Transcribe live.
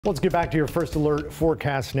Let's get back to your first alert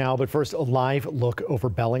forecast now, but first a live look over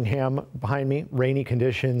Bellingham behind me. Rainy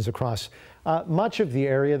conditions across much of the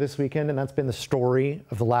area this weekend, and that's been the story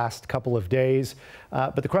of the last couple of days.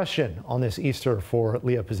 But the question on this Easter for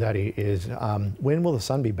Leah Pizzetti is when will the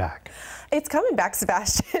sun be back? It's coming back,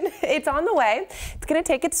 Sebastian. It's on the way. It's going to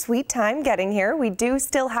take its sweet time getting here. We do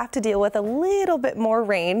still have to deal with a little bit more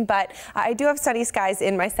rain, but I do have sunny skies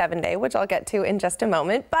in my 7-day, which I'll get to in just a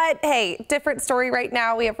moment. But hey, different story right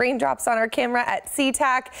now. We have raindrops on our camera at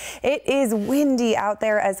SeaTac. It is windy out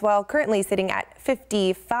there as well, currently sitting at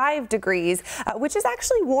 55 degrees, which is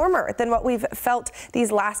actually warmer than what we've felt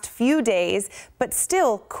these last few days, but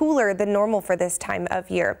still cooler than normal for this time of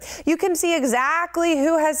year. You can see exactly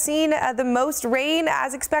who has seen the most rain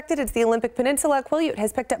as expected. It's the Olympic Peninsula. Quileute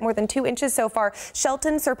has picked up more than 2 inches so far.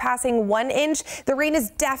 Shelton surpassing 1 inch. The rain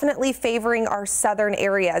is definitely favoring our southern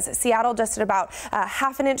areas. Seattle just at about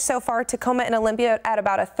 ½ an inch so far. Tacoma and Olympia at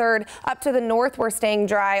about 1/3. Up to the north, we're staying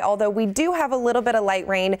dry, although we do have a little bit of light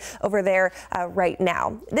rain over there right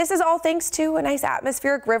now. This is all thanks to a nice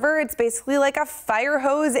atmospheric river. It's basically like a fire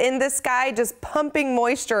hose in the sky, just pumping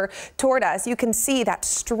moisture toward us. You can see that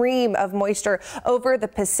stream of moisture over the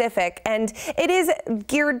Pacific, and it is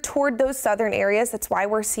geared toward those southern areas. That's why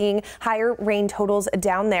we're seeing higher rain totals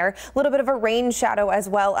down there. A little bit of a rain shadow as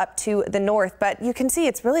well up to the north, but you can see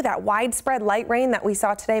it's really that widespread light rain that we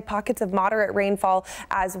saw today. Pockets of moderate rainfall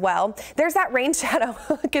as well. There's that rain shadow.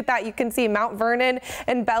 Look at that. You can see Mount Vernon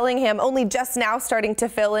and Bellingham only just now starting to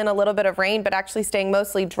fill in a little bit of rain, but actually staying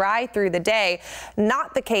mostly dry through the day.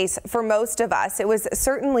 Not the case for most of us. It was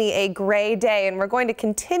certainly a gray day, and we're going to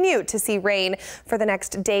continue to see rain for the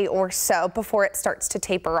next day or so before it starts to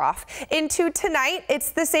taper off. Into tonight,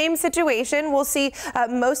 it's the same situation. We'll see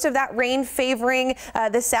most of that rain favoring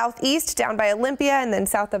the southeast down by Olympia, and then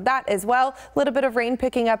south of that as well. A little bit of rain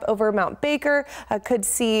picking up over Mount Baker. Could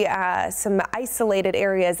see some isolated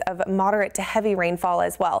areas of moderate to heavy rainfall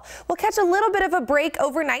as well. We'll catch a little bit of a break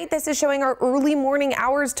overnight. This is showing our early morning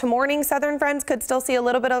hours to morning. Southern friends could still see a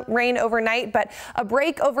little bit of rain overnight, but a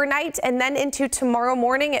break overnight, and then into tomorrow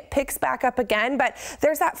morning it picks back up again. But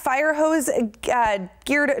there's that fire hose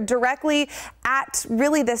geared directly at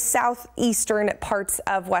really the southeastern parts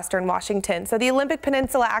of western Washington. So the Olympic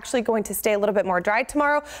Peninsula actually going to stay a little bit more dry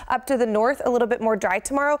tomorrow. Up to the north, a little bit more dry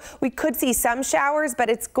tomorrow. We could see some showers, but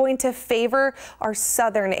it's going to favor our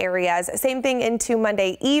southern areas. Same thing into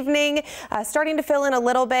Monday evening, starting to fill in a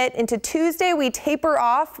little bit. Into Tuesday, we taper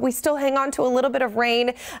off. We still hang on to a little bit of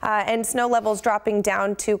rain and snow levels dropping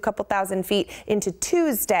down to a couple thousand feet into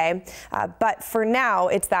Tuesday. But for now,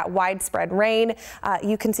 it's that widespread rain.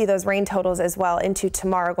 You can see those rain totals as well into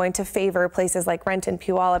tomorrow, going to favor places like Renton,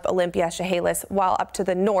 Puyallup, Olympia, Chehalis, while up to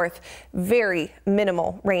the north, very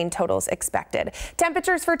minimal rain totals expected.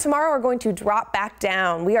 Temperatures for tomorrow are going to drop back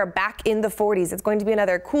down. We are back in the 40s. It's going to be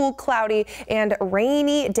another cool, cloudy, and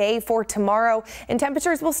rainy day for tomorrow, and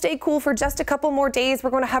temperatures will stay cool for just a couple more days. We're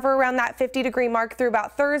going to hover around that 50-degree mark through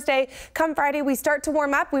about Thursday. Come Friday, we start to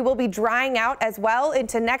warm up. We will be drying out as well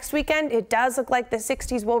into next weekend. It does look like the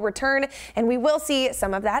 60s will return, and we will see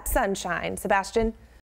some of that sunshine. Sebastian?